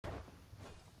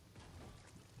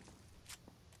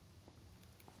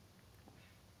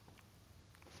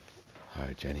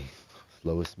Alright, Jenny.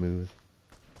 Slow is smooth.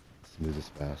 Smooth is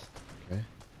fast. Okay?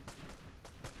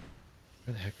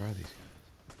 Where the heck are these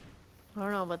guys? I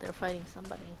don't know, but they're fighting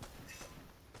somebody.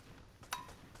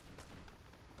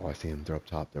 Oh, I see them. They're up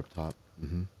top. They're up top.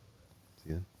 Mm-hmm.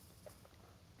 See them?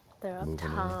 They're up Moving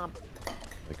in. top.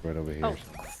 Like right over here. Oh,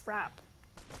 crap.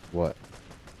 What?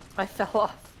 I fell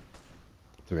off.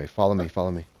 It's okay. Follow me.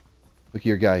 Follow me. Look at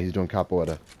your guy. He's doing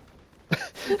capoeira.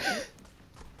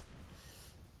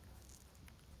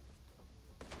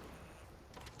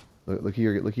 look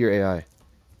at your AI.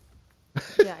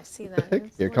 Yeah, I see that.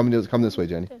 Here, come this way,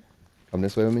 Jenny. Come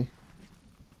this way with me.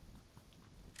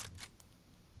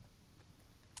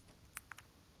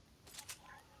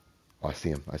 Oh, I see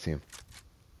him. I see him.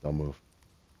 Don't move.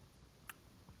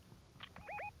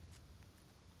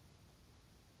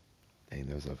 Dang,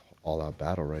 there's a all-out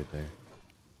battle right there.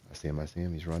 I see him. I see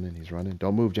him. He's running. He's running.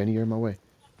 Don't move, Jenny. You're in my way.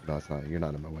 No, it's not. You're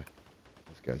not in my way.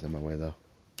 This guy's in my way, though.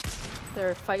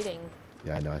 They're fighting.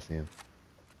 Yeah, I know. I see him.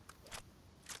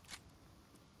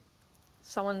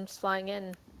 Someone's flying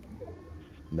in.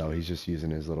 No, he's just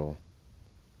using his little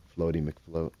floaty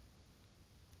McFloat.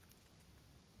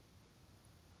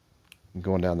 I'm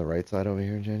going down the right side over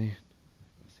here, Jenny.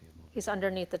 I see him. He's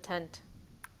underneath the tent.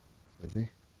 Is he?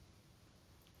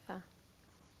 Yeah.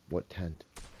 What tent?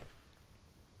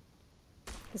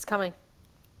 He's coming.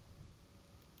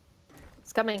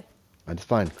 He's coming. It's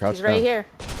fine. Crouch He's down. right here.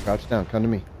 Crouch down. Come to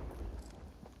me.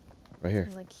 Right here.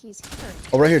 Like, he's here.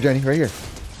 Oh, right here, Jenny. Right here.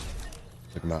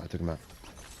 Took him out. I took him out.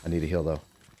 I need a heal, though.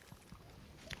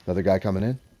 Another guy coming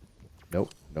in?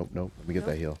 Nope. Nope. Nope. Let me get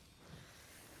that heal.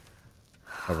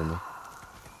 Cover me.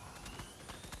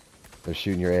 They're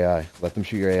shooting your AI. Let them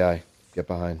shoot your AI. Get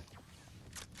behind.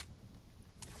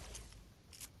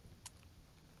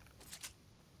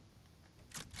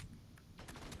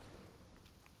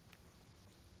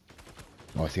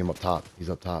 Oh, I see him up top. He's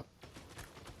up top.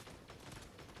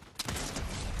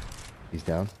 He's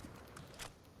down.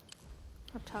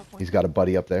 Up top one. He's got a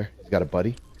buddy up there. He's got a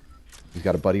buddy. He's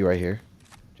got a buddy right here.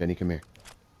 Jenny, come here.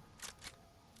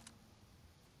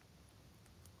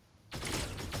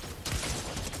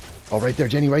 Oh, right there,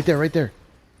 Jenny. Right there, right there.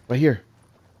 Right here.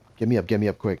 Get me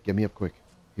up quick. Get me up quick.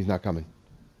 He's not coming.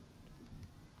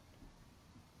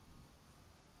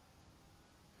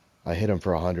 I hit him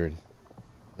for 100.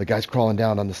 The guy's crawling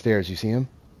down on the stairs. You see him?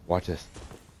 Watch this.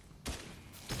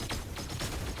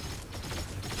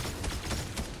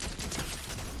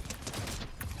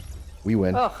 We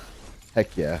win. Oh.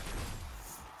 Heck yeah.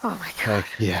 Oh my god.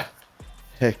 Heck yeah.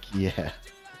 Heck yeah.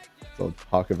 That's what I'm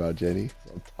talking about, Jenny. That's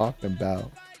what I'm talking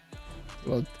about. That's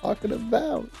what I'm talking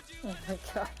about. Oh my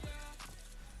god.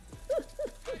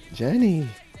 Jenny.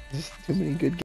 There's too many good games.